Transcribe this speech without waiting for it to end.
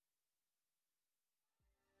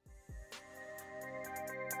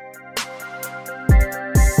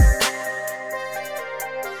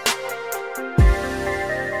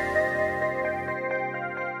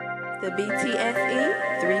The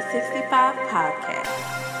BTSE 365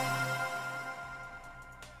 Podcast.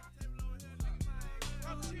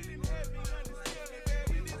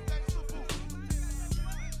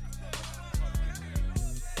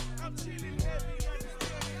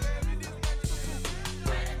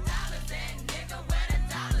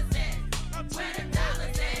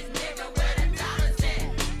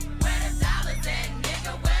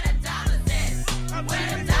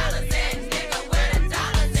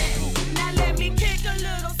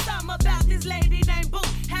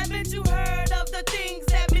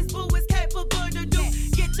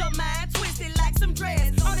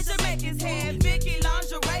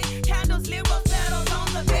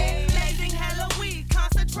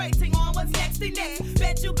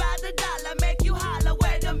 Bet you by the dollar, make you holler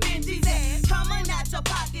where them Benjis at. Coming out your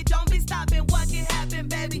pocket, don't be stopping what can happen,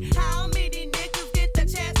 baby. How many niggas get the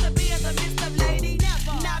chance to be in the midst of lady?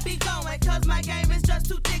 Never. Not be going, cause my game is just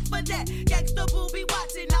too thick for that. Gangsta boo be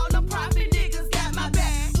watching, all them profit niggas got my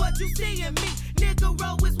back. What you see in me, nigga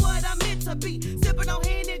roll is what I'm meant to be. Sipping on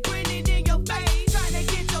Henny, grinning in your face. Trying to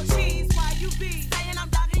get your cheese while you be saying I'm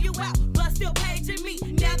dogging you out, but still paging me.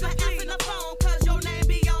 Never answer the phone, cause your name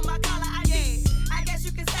be on my collar ID. I guess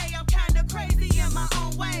you can say I'm kinda crazy in my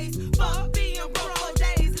own ways. Fuck being broke for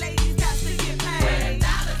days, ladies got to get paid. Where the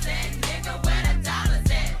dollars at, nigga, where the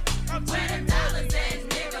dollars at? Where the dollars at,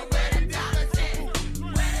 nigga, where the dollars at?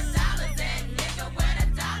 Where the dollars at, nigga, where the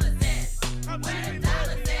dollars at? Where the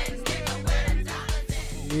dollars at, nigga, where the dollars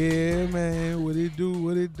at? Yeah, man, what it do,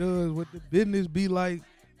 what it does, what the business be like.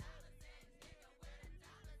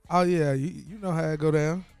 Oh, yeah, you know how it go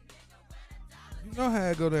down. You know how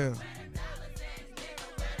it go down.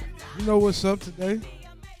 You know what's up today?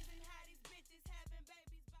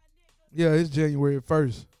 Yeah, it's January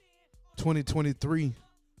 1st, 2023.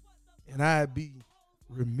 And I'd be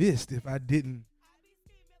remiss if I didn't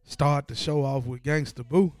start the show off with Gangsta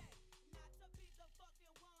Boo.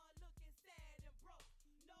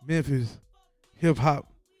 Memphis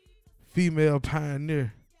hip-hop female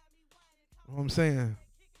pioneer. You know what I'm saying?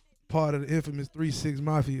 Part of the infamous 3-6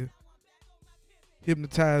 Mafia.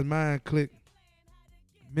 Hypnotized Mind Click.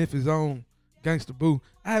 Memphis own Gangsta Boo.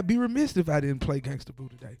 I'd be remiss if I didn't play Gangsta Boo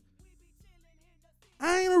today.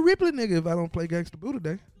 I ain't a Ripley nigga if I don't play Gangsta Boo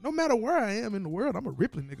today. No matter where I am in the world, I'm a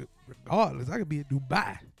Ripley nigga regardless. I could be in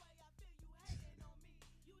Dubai.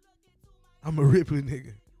 I'm a Ripley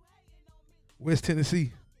nigga. West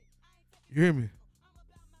Tennessee. You hear me?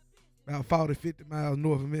 About 40, 50 miles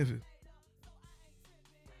north of Memphis.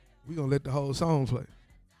 We gonna let the whole song play.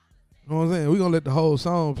 You know what I'm saying? We gonna let the whole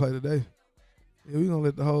song play today. Yeah, we gonna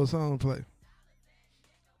let the whole song play.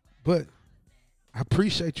 But I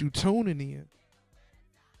appreciate you tuning in.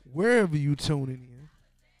 Wherever you tuning in,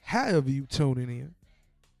 however you tuning in.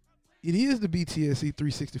 It is the BTSE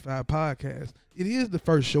 365 podcast. It is the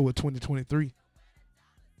first show of 2023.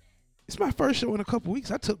 It's my first show in a couple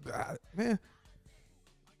weeks. Man,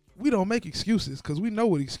 we don't make excuses because we know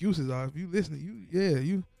what excuses are. If you listen,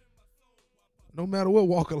 you no matter what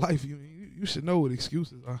walk of life you should know what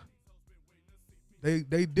excuses are.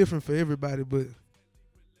 They different for everybody, but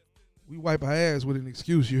we wipe our ass with an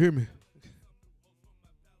excuse. You hear me?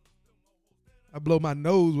 I blow my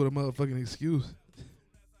nose with a motherfucking excuse.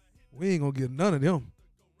 We ain't gonna get none of them.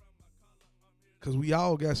 Cause we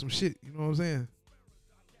all got some shit, you know what I'm saying,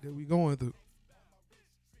 that we going through.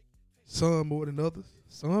 Some more than others,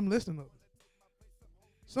 some less than others.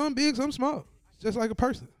 Some big, some small. It's just like a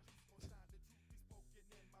person.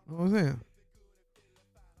 You know what I'm saying?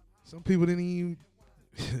 Some people didn't even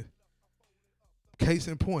case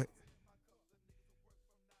in point.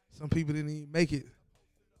 Some people didn't even make it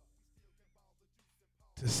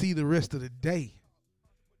to see the rest of the day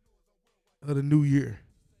of the new year.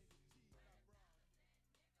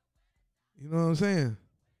 You know what I'm saying?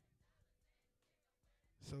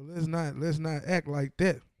 So let's not act like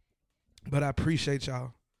that. But I appreciate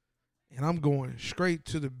y'all. And I'm going straight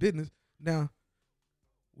to the business. Now,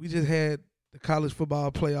 we just had the college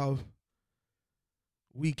football playoff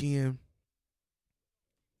weekend.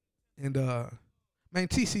 And man,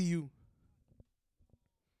 TCU,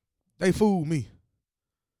 they fooled me.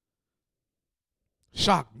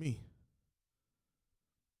 Shocked me.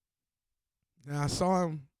 Now, I saw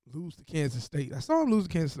him lose to Kansas State.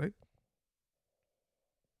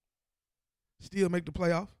 Still make the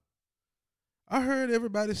playoff. I heard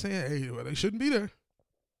everybody saying, hey, well, they shouldn't be there.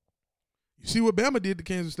 You see what Bama did to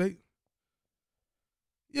Kansas State?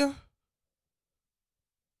 Yeah.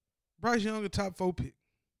 Bryce Young, a top 4 pick.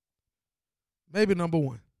 Maybe number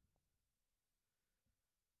 1.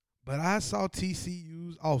 But I saw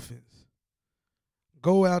TCU's offense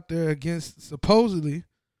go out there against supposedly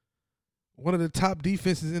one of the top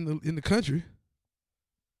defenses in the country,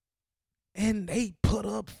 and they put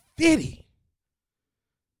up 50.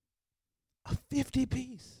 A 50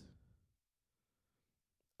 piece.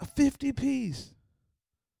 A 50 piece.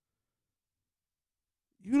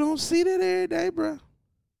 You don't see that every day, bro.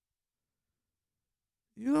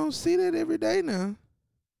 You don't see that every day now.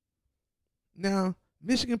 Now,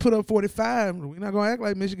 Michigan put up 45. We're not gonna act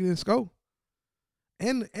like Michigan didn't score.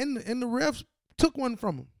 And the refs took one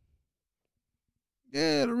from them.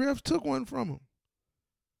 Yeah, the refs took one from them.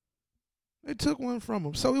 They took one from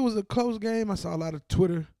them. So it was a close game. I saw a lot of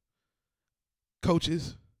Twitter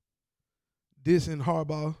coaches dissing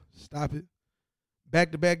Harbaugh. Stop it.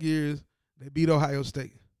 Back-to-back years, they beat Ohio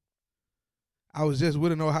State. I was just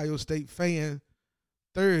with an Ohio State fan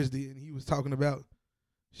Thursday, and he was talking about,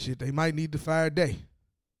 shit, they might need to fire Day.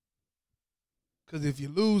 Because if you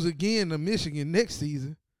lose again to Michigan next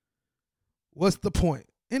season, what's the point?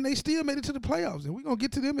 And they still made it to the playoffs, and we're going to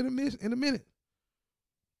get to them in a minute.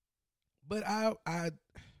 But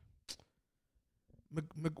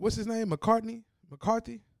what's his name? McCarthy, the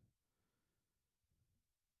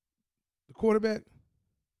quarterback.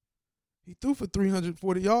 He threw for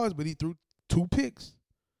 340 yards, but he threw 2 picks.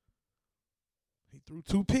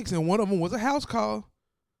 And one of them was a house call.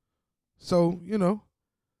 So,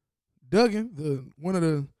 Duggan, one of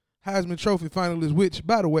the Heisman Trophy finalists, which,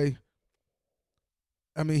 by the way,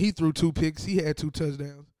 I mean, he threw 2 picks. He had 2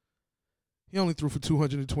 touchdowns. He only threw for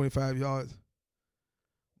 225 yards.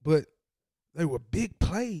 But they were big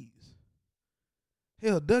plays.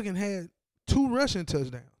 Hell, Duggan had 2 rushing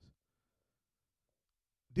touchdowns.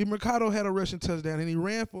 DeMercado had a rushing touchdown, and he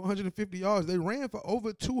ran for 150 yards. They ran for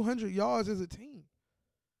over 200 yards as a team.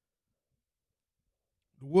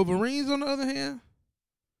 The Wolverines, on the other hand,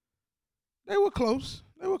 they were close.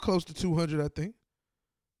 They were close to 200, I think,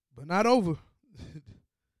 but not over.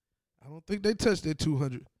 I don't think they touched that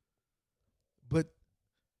 200. But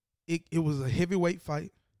it was a heavyweight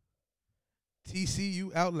fight.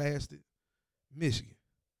 TCU outlasted Michigan.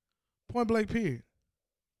 Point blank, period.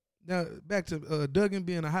 Now, back to Duggan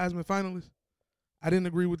being a Heisman finalist. I didn't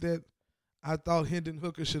agree with that. I thought Hendon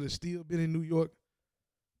Hooker should have still been in New York.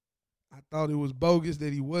 I thought it was bogus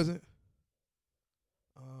that he wasn't.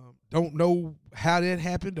 Don't know how that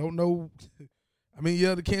happened. Don't know. I mean,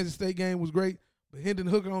 yeah, the Kansas State game was great, but Hendon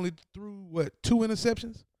Hooker only threw, 2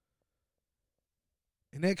 interceptions?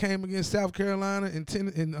 And that came against South Carolina and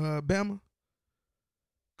Bama.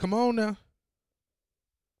 Come on now.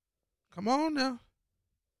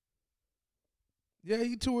 Yeah,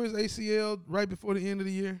 he tore his ACL right before the end of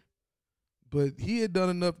the year, but he had done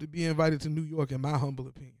enough to be invited to New York, in my humble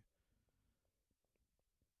opinion.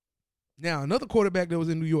 Now, another quarterback that was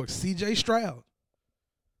in New York, C.J. Stroud.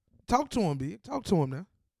 Talk to him, B. Talk to him now.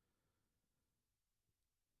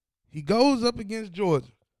 He goes up against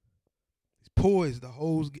Georgia. He's poised the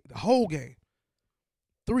whole game.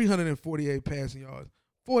 348 passing yards,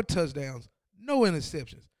 4 touchdowns, no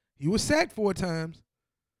interceptions. He was sacked 4 times,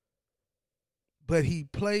 but he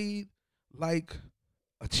played like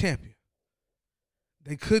a champion.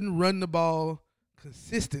 They couldn't run the ball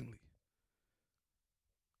consistently.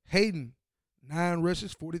 Hayden, 9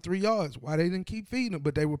 rushes, 43 yards. Why they didn't keep feeding him?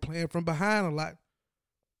 But they were playing from behind a lot.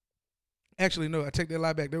 Actually, no, I take that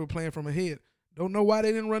lie back. They were playing from ahead. Don't know why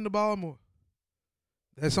they didn't run the ball more.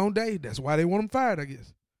 That's on Day. That's why they want him fired, I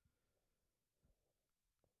guess.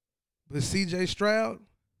 But C.J. Stroud,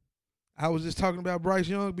 I was just talking about Bryce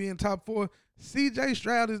Young being top 4. C.J.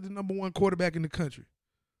 Stroud is the number 1 quarterback in the country.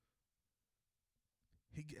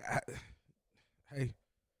 Hey,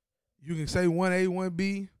 you can say 1A,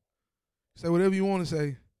 1B, say whatever you want to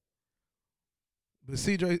say. But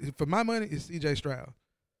C.J., for my money, it's C.J. Stroud.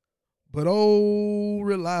 But old,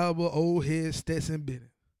 reliable, old head Stetson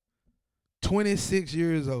Bennett, 26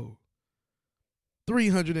 years old,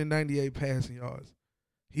 398 passing yards.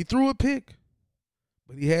 He threw a pick,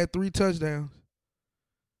 but he had 3 touchdowns.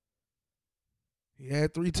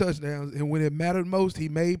 And when it mattered most, he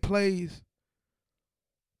made plays.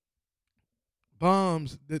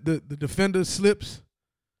 Bombs, the defender slips,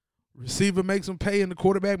 receiver makes him pay, and the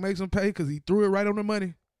quarterback makes him pay because he threw it right on the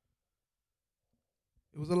money.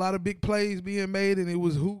 It was a lot of big plays being made, and it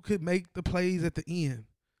was who could make the plays at the end.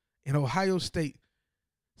 In Ohio State,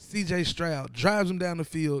 C.J. Stroud drives him down the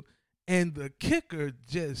field, and the kicker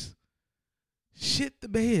just shit the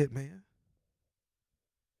bed, man.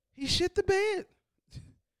 He shit the bed.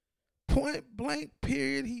 Point blank,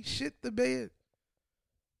 period. He shit the bed.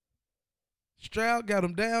 Stroud got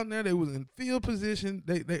him down there. They was in field position.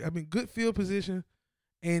 Good field position,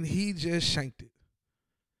 and he just shanked it.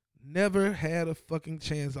 Never had a fucking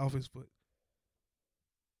chance off his foot.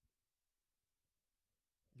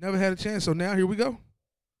 Never had a chance. So now here we go.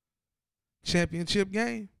 Championship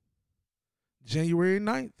game. January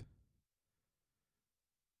 9th.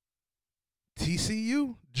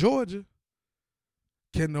 TCU, Georgia.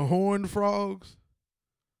 Can the Horned Frogs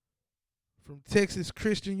from Texas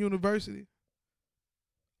Christian University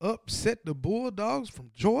upset the Bulldogs from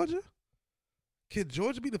Georgia? Could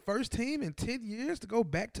Georgia be the first team in 10 years to go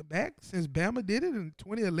back-to-back since Bama did it in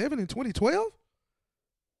 2011 and 2012?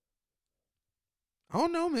 I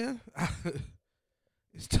don't know, man.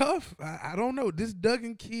 It's tough. I don't know. This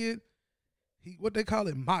Duggan kid, what they call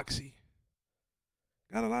it, moxie.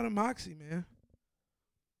 Got a lot of moxie, man.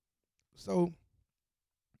 So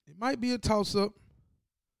it might be a toss-up.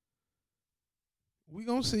 We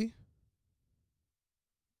gonna see.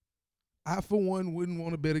 I, for one, wouldn't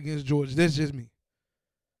want to bet against Georgia. That's just me.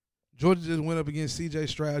 Georgia just went up against C.J.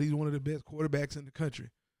 Stroud. He's one of the best quarterbacks in the country.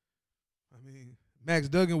 I mean, Max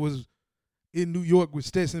Duggan was in New York with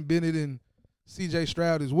Stetson Bennett and C.J.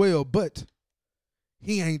 Stroud as well, but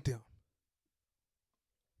he ain't them.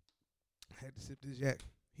 I had to sip this yak.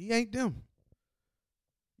 He ain't them.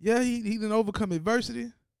 Yeah, he didn't overcome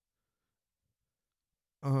adversity.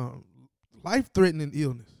 Life-threatening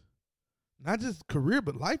illness. Not just career,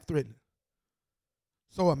 but life-threatening.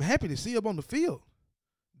 So I'm happy to see him on the field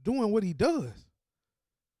doing what he does.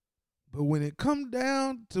 But when it comes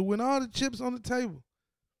down to when all the chips on the table,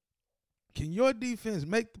 can your defense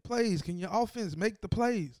make the plays? Can your offense make the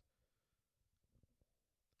plays?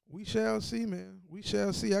 We shall see, man. We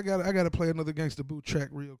shall see. I gotta play another Gangsta Boo track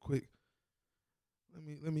real quick.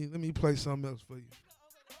 Let me play something else for you.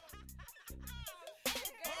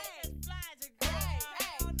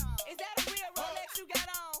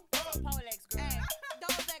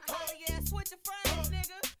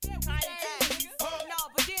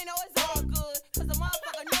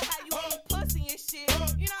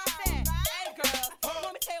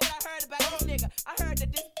 I heard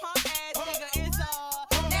that this punk ass nigga is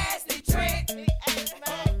a nasty trick.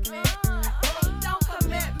 Don't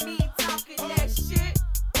come at me talking that shit.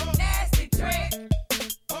 Nasty trick.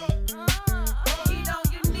 Get on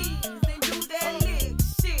your knees and do that lick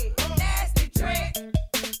shit. Nasty trick.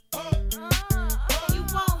 You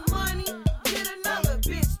want money? Get another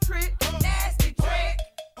bitch trick. Nasty trick.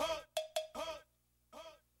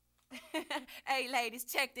 Hey ladies,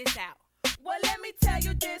 check this out. Well, let me tell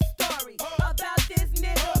you this story about this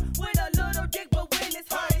nigga with a little dick, but when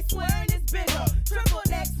it's hard, he's swearing it's bigger. Triple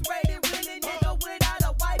X rated, really nigga without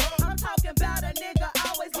a wife. I'm talking about a nigga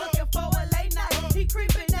always looking for a late night. He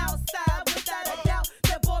creeping outside without a doubt.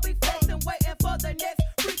 That boy be flexing, waiting for the next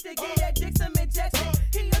freak to get that dick some injection.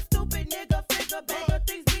 He a stupid nigga, figure bigger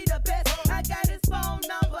things be the best. I got his phone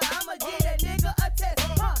number, I'ma get a nigga a test.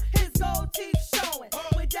 His gold teeth showing,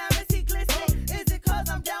 with diamonds he glistening. Is it cause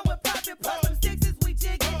I'm down with profit plus some sixes we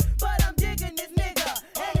jigging? But I'm digging this nigga,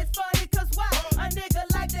 and it's funny cause why? A nigga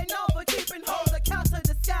like that known for keeping hoes account to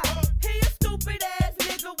the sky. He a stupid ass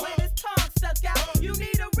nigga with his tongue stuck out. You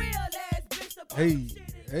need a real ass bitch to put some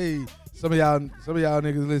shit in. Hey, some of y'all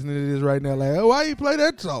niggas listening to this right now like, oh, why you play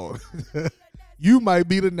that song? You might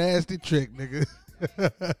be the nasty trick, nigga.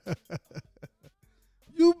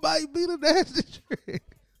 You might be the nasty trick.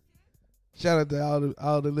 Shout out to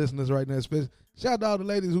all the listeners right now, especially shout out to all the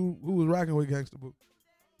ladies who was rocking with Gangsta Boo.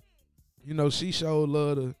 You know, she showed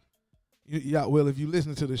love to yeah. Well, if you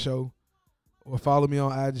listen to the show or follow me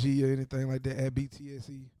on IG or anything like that at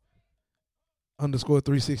BTSE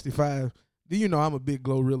 _365, then you know I'm a big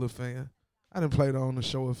Glorilla fan. I done played her on the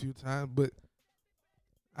show a few times, but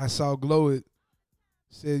I saw Glow it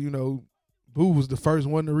said, you know, Boo was the first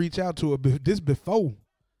one to reach out to her. This before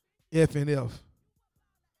FNF.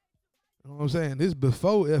 You know what I'm saying? This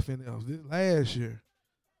before FNF. This last year.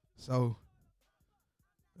 So,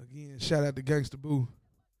 again, shout out to Gangsta Boo.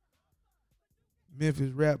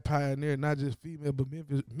 Memphis rap pioneer, not just female, but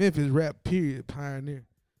Memphis rap period pioneer.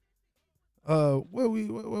 Where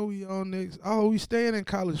we on next? Oh, we staying in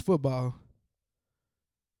college football.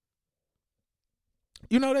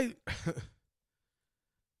 You know,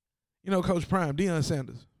 Coach Prime, Deion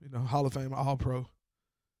Sanders, Hall of Fame, All-Pro.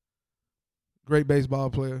 Great baseball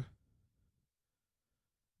player.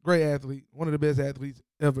 Great athlete. One of the best athletes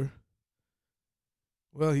ever.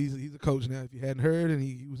 Well, he's a coach now, if you hadn't heard, and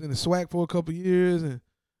he was in the SWAC for a couple years, and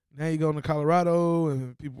now he's going to Colorado,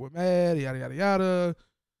 and people were mad, yada, yada, yada.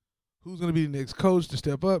 Who's going to be the next coach to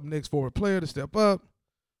step up, next forward player to step up,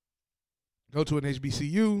 go to an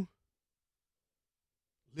HBCU,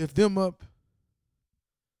 lift them up?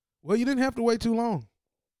 Well, you didn't have to wait too long.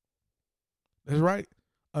 That's right.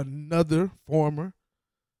 Another former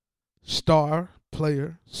star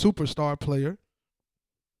player, superstar player,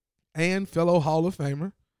 and fellow Hall of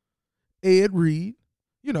Famer, Ed Reed,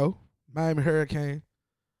 Miami Hurricane,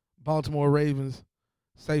 Baltimore Ravens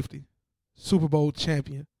safety, Super Bowl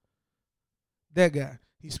champion. That guy.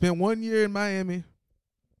 He spent 1 year in Miami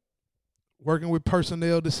working with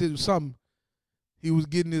personnel decision, something. He was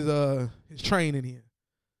getting his training in,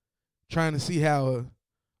 trying to see how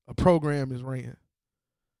a program is ran.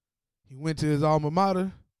 He went to his alma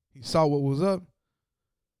mater. He saw what was up.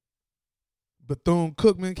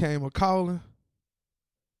 Bethune-Cookman came a-calling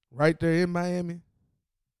right there in Miami.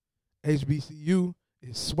 HBCU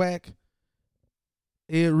is SWAC.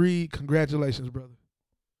 Ed Reed, congratulations, brother.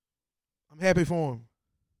 I'm happy for him.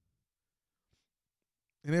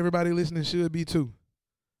 And everybody listening should be too.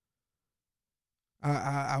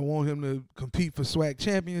 I want him to compete for SWAC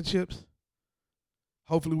championships.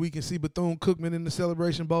 Hopefully we can see Bethune-Cookman in the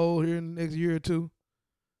Celebration Bowl here in the next year or two.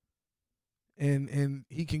 And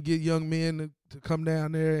he can get young men to come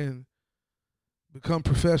down there and become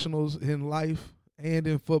professionals in life and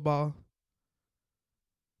in football.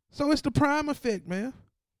 So it's the Prime effect, man.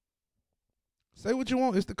 Say what you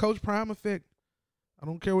want. It's the Coach Prime effect. I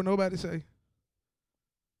don't care what nobody say.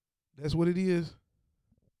 That's what it is.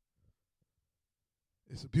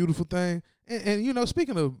 It's a beautiful thing. And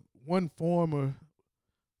speaking of one former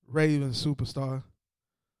Ravens superstar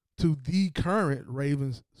to the current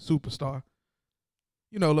Ravens superstar,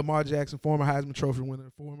 Lamar Jackson, former Heisman Trophy winner,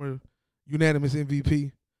 former unanimous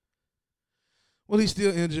MVP. Well, he's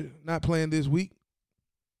still injured, not playing this week.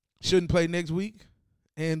 Shouldn't play next week.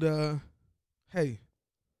 And, hey,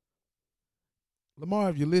 Lamar,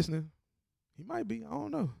 if you're listening, he might be. I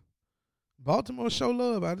don't know. Baltimore show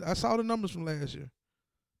love. I saw the numbers from last year.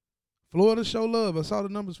 Florida show love. I saw the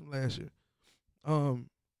numbers from last year.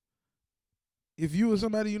 If you or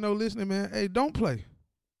somebody listening, man, hey, don't play.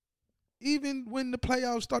 Even when the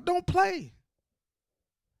playoffs start, don't play.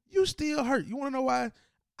 You still hurt. You want to know why?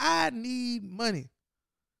 I need money.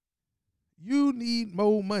 You need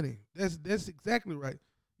more money. That's exactly right.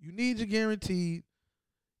 You need your guaranteed.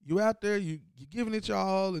 You out there, you're giving it your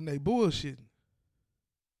all, and they bullshitting.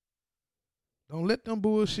 Don't let them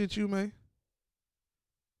bullshit you, man.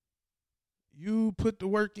 You put the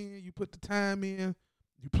work in. You put the time in.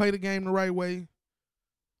 You play the game the right way.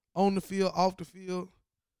 On the field, off the field.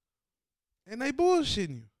 And they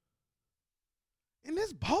bullshitting you. And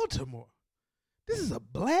this Baltimore. This is a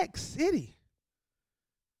black city.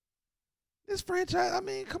 This franchise,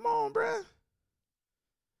 come on, bruh.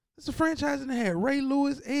 This is a franchise that had Ray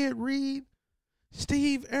Lewis, Ed Reed,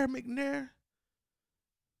 Steve Air McNair.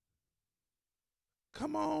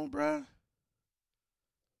 Come on, bruh.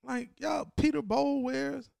 Like, y'all, Peter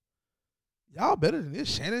Boulwares. Y'all better than this.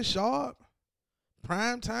 Shannon Sharp.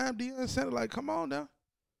 Prime time, Deion Sanders. Like, come on now.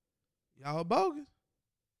 Y'all bogus.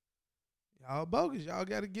 Y'all bogus. Y'all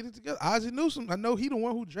got to get it together. Ozzie Newsome, I know he the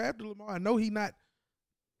one who drafted Lamar. I know he not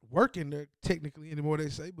working there technically anymore, they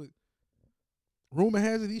say, but rumor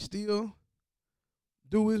has it he still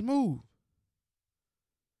do his move.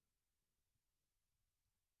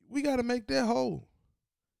 We got to make that whole.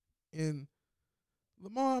 And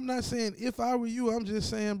Lamar, I'm not saying if I were you, I'm just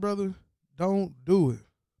saying, brother, don't do it.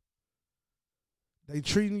 They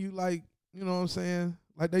treating you like, you know what I'm saying,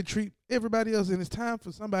 like they treat everybody else, and it's time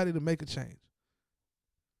for somebody to make a change.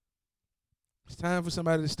 It's time for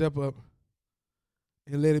somebody to step up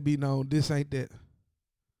and let it be known this ain't that.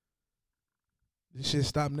 This shit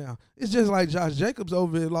stop now. It's just like Josh Jacobs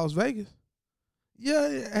over in Las Vegas.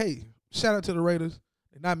 Yeah, hey, shout out to the Raiders.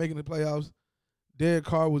 They're not making the playoffs. Derek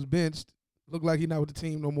Carr was benched. Looked like he's not with the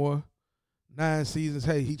team no more. 9 seasons.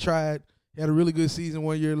 Hey, he tried. He had a really good season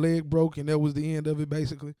 1 year. Leg broke, and that was the end of it,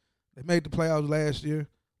 basically. They made the playoffs last year.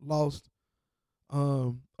 Lost.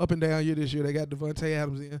 Up and down year this year. They got Devontae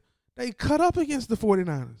Adams in. They cut up against the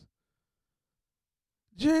 49ers.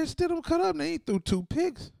 Jarrett Stidham cut up, and they threw 2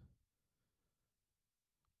 picks.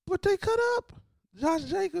 But they cut up. Josh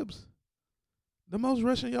Jacobs, the most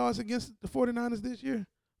rushing yards against the 49ers this year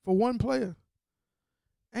for one player.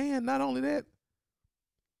 And not only that,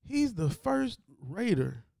 he's the first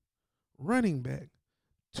Raider running back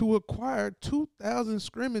to acquire 2,000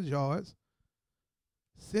 scrimmage yards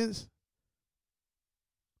since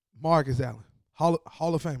Marcus Allen, Hall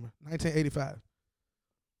of Famer, 1985.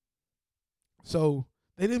 So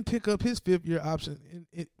they didn't pick up his 5th-year option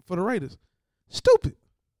for the Raiders. Stupid.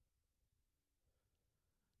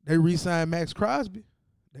 They re-signed Max Crosby.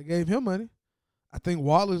 They gave him money. I think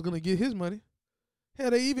Waller's going to get his money. Hell,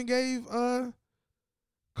 they even gave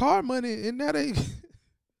Carr money, and now they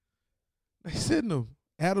sitting him.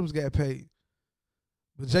 Adams got paid,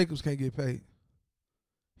 but Jacobs can't get paid.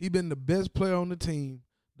 He been the best player on the team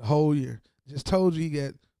the whole year. Just told you he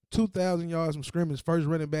got 2,000 yards from scrimmage, first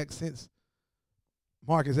running back since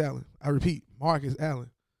Marcus Allen. I repeat, Marcus Allen.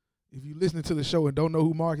 If you listening to the show and don't know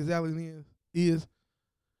who Marcus Allen is,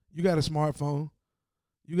 you got a smartphone,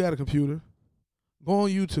 you got a computer, go on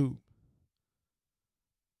YouTube.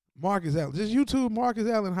 Marcus Allen. Just YouTube Marcus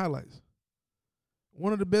Allen highlights.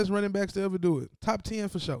 One of the best running backs to ever do it. Top 10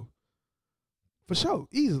 for sure. For sure.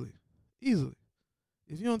 Easily. Easily.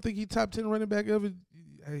 If you don't think he top 10 running back ever,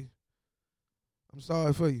 hey, I'm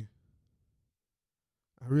sorry for you.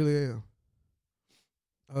 I really am.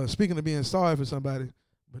 Speaking of being sorry for somebody,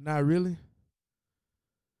 but not really,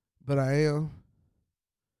 but I am.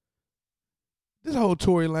 This whole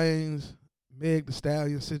Tory Lanez, Meg Thee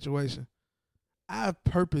Stallion situation, I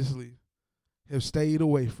purposely have stayed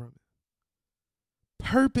away from it.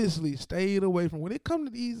 Purposely stayed away from it. When it comes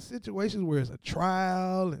to these situations where it's a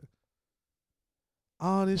trial and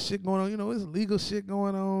all this shit going on, it's legal shit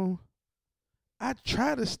going on, I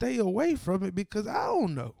try to stay away from it because I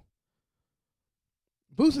don't know.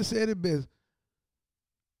 Boosie said it best.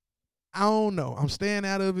 I don't know. I'm staying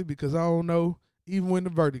out of it because I don't know. Even when the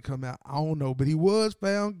verdict come out, I don't know. But he was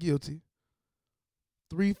found guilty.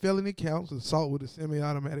 3 felony counts: assault with a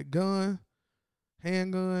semi-automatic gun,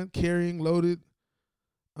 handgun, carrying loaded,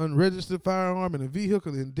 unregistered firearm in a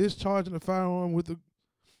vehicle, and discharging the firearm with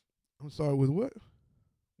what?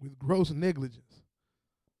 With gross negligence.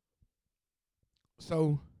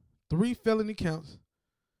 So 3 felony counts.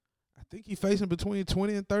 I think he's facing between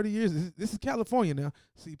 20 and 30 years. This is California now.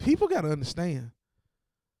 See, people got to understand.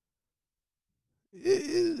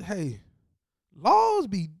 Hey, laws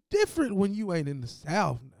be different when you ain't in the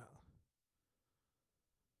South now.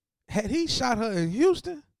 Had he shot her in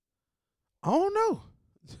Houston, I don't know.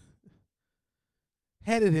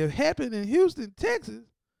 Had it have happened in Houston, Texas,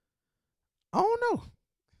 I don't know.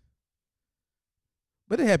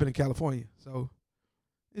 But it happened in California, so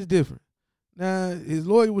it's different. Now, his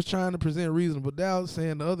lawyer was trying to present reasonable doubt,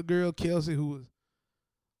 saying the other girl, Kelsey, who was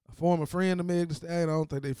a former friend of Meg Thee Stallion, I don't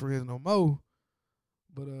think they friends no more,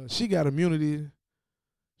 but she got immunity.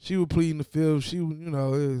 She was pleading the fifth. She was,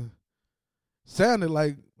 it sounded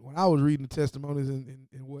like when I was reading the testimonies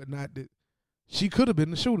and whatnot that she could have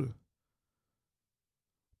been the shooter.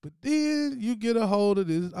 But then you get a hold of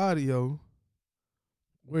this audio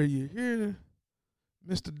where you hear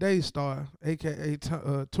Mr. Daystar, a.k.a.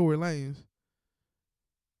 Tory Lanez,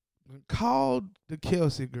 called the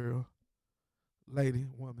Kelsey girl,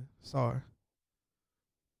 woman,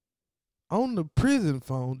 on the prison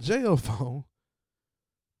phone, jail phone,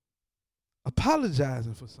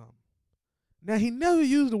 apologizing for something. Now, he never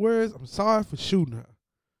used the words, "I'm sorry for shooting her."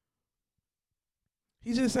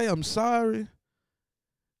 He just say, "I'm sorry.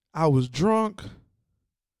 I was drunk.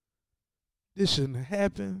 This shouldn't have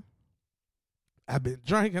happened. I've been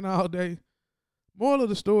drinking all day." Moral of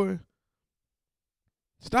the story,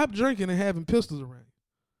 stop drinking and having pistols around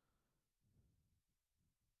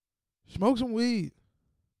you. Smoke some weed.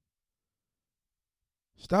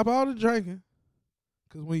 Stop all the drinking.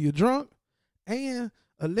 Because when you're drunk and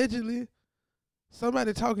allegedly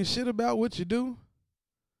somebody talking shit about what you do,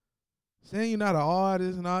 saying you're not an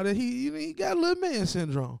artist and all that, he got little man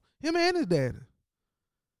syndrome. Him and his daddy.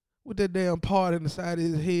 With that damn part in the side of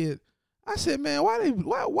his head. I said, man,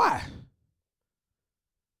 why?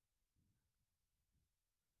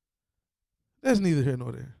 That's neither here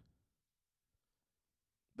nor there.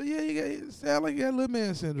 But yeah, it sound like he got little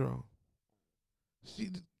man syndrome.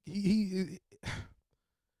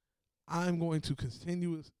 I'm going to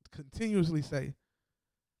continuously say,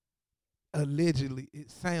 allegedly,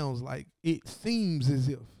 it seems as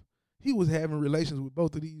if he was having relations with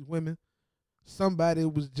both of these women. Somebody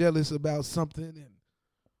was jealous about something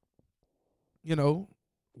and,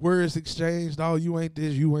 words exchanged. "Oh, you ain't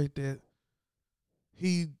this, you ain't that."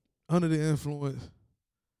 He, under the influence,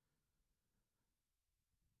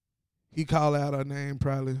 he called out her name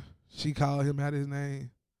probably. She called him out his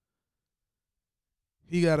name.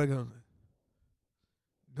 He got a gun.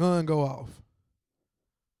 Gun go off.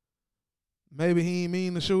 Maybe he ain't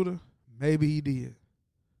mean to shoot her. Maybe he did.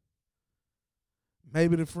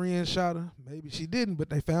 Maybe the friend shot her. Maybe she didn't, but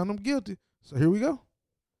they found him guilty. So here we go.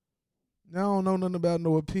 Now I don't know nothing about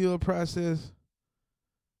no appeal process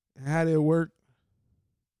and how that work.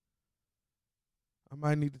 I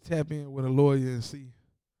might need to tap in with a lawyer and see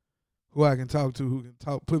who I can talk to, who can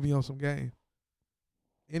put me on some game.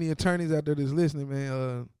 Any attorneys out there that's listening,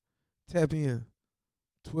 man, tap in.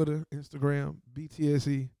 Twitter, Instagram,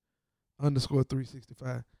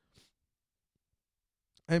 BTSE_365.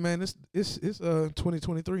 Hey man, it's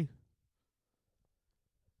 2023.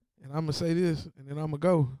 And I'm gonna say this and then I'm gonna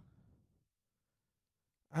go.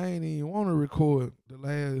 I ain't even want to record the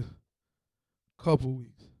last couple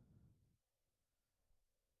weeks.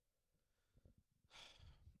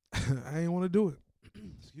 I ain't want to do it.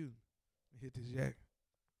 Excuse me. Hit this yak.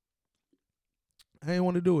 I ain't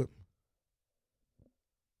want to do it.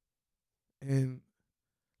 And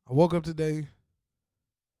I woke up today,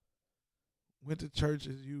 went to church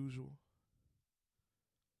as usual.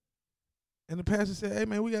 And the pastor said, hey,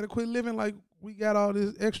 man, we got to quit living like we got all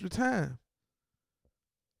this extra time.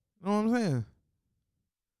 You know what I'm saying?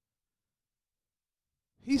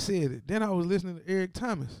 He said it. Then I was listening to Eric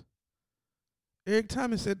Thomas. Eric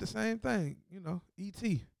Thomas said the same thing,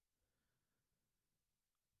 E.T.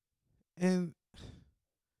 And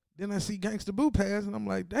then I see Gangsta Boo pass, and I'm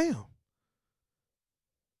like, damn.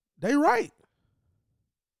 They right.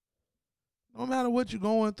 No matter what you're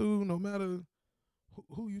going through, no matter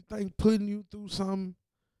who you think putting you through something,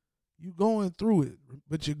 you going through it,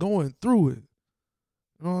 but you're going through it.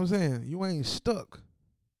 You know what I'm saying? You ain't stuck.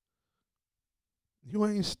 You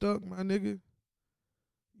ain't stuck, my nigga.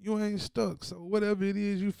 You ain't stuck. So whatever it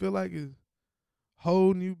is you feel like is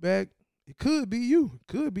holding you back, it could be you.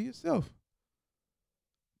 It could be yourself.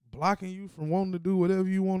 Blocking you from wanting to do whatever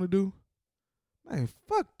you want to do. Man,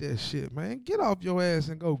 fuck that shit, man. Get off your ass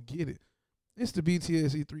and go get it. It's the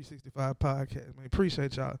BTSE 365 podcast, man.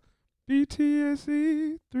 Appreciate y'all.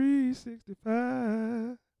 BTSE 365.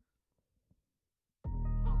 Man,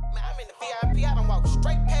 I'm in the VIP. I done walk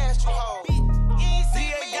straight past you, ho. You ain't see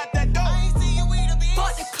me. Got that dope. I ain't see you either, bitch.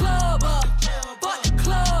 Fuck the club up. Fuck the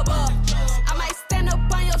club up. I might stand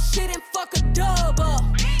up on your shit and fuck a dub up.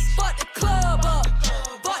 Fuck the club up.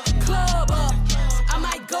 Fuck the club up. I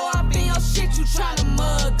might go up in your shit, you tryna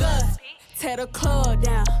mug us. Tear the club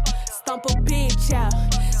down. Stomp a bitch out.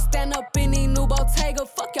 Stand up in the new Bottega,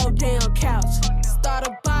 fuck your damn couch. Start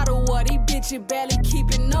a bottle of these bitches barely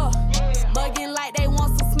keeping up. Mugging like they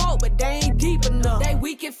want some smoke, but they ain't deep enough. They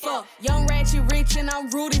weak as fuck. Young ratchet rich and I'm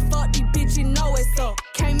Rudy. Fuck these bitch, you know it's up.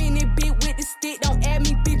 Came in this bitch with the stick, don't add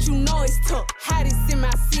me, bitch, you know it's tough. Hottest in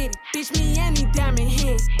my city, bitch, me and these diamond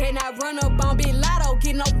heads. Then I run up on Big Lotto,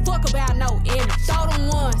 get no fuck about no image. Throw them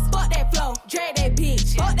ones, fuck that flow, drag that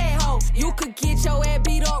bitch, fuck that hoe. You could get your ass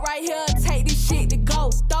beat up right here, take this shit to go.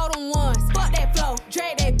 Throw them ones, fuck that flow,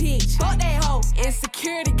 drag that bitch, fuck that hoe.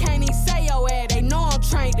 Insecurity can't even say your ass, they know I'm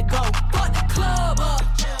trained to go. Fuck the club up,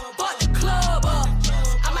 fuck the club up.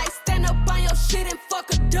 I might stand up on your shit and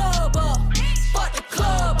fuck a dub up. Fuck the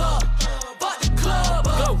club up, fuck the club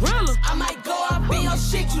up. Gorilla. I might go up in your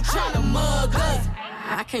shit, you tryna mug us.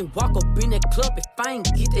 I can't walk up in that club if I ain't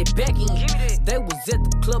get that back in. They was at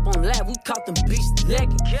the club on live, we caught them bitches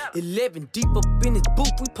lagging. 11 deep up in this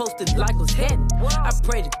booth, we posted like what's happening. I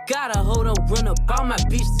pray to God I hold on, run up all my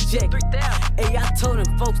bitches jacket. Hey, I told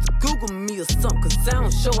them folks to Google me or something, cause I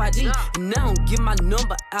don't show ID. And I don't give my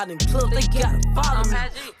number out in clubs, they gotta follow me.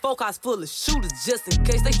 Folk house full of shooters just in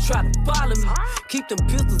case they try to follow me. Keep them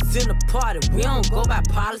pistols in the party, we don't go by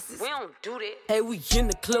policies. We don't do that. Hey, we in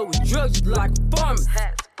the club with drugs like farmers.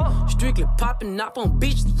 Strictly popping up on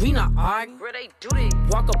bitches, we not arguing. Where they do that?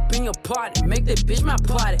 Walk up in your party, make that bitch my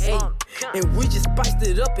party, ayy. And we just spiced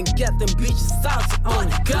it up and got them bitches saucy on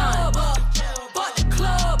the gun. Club up.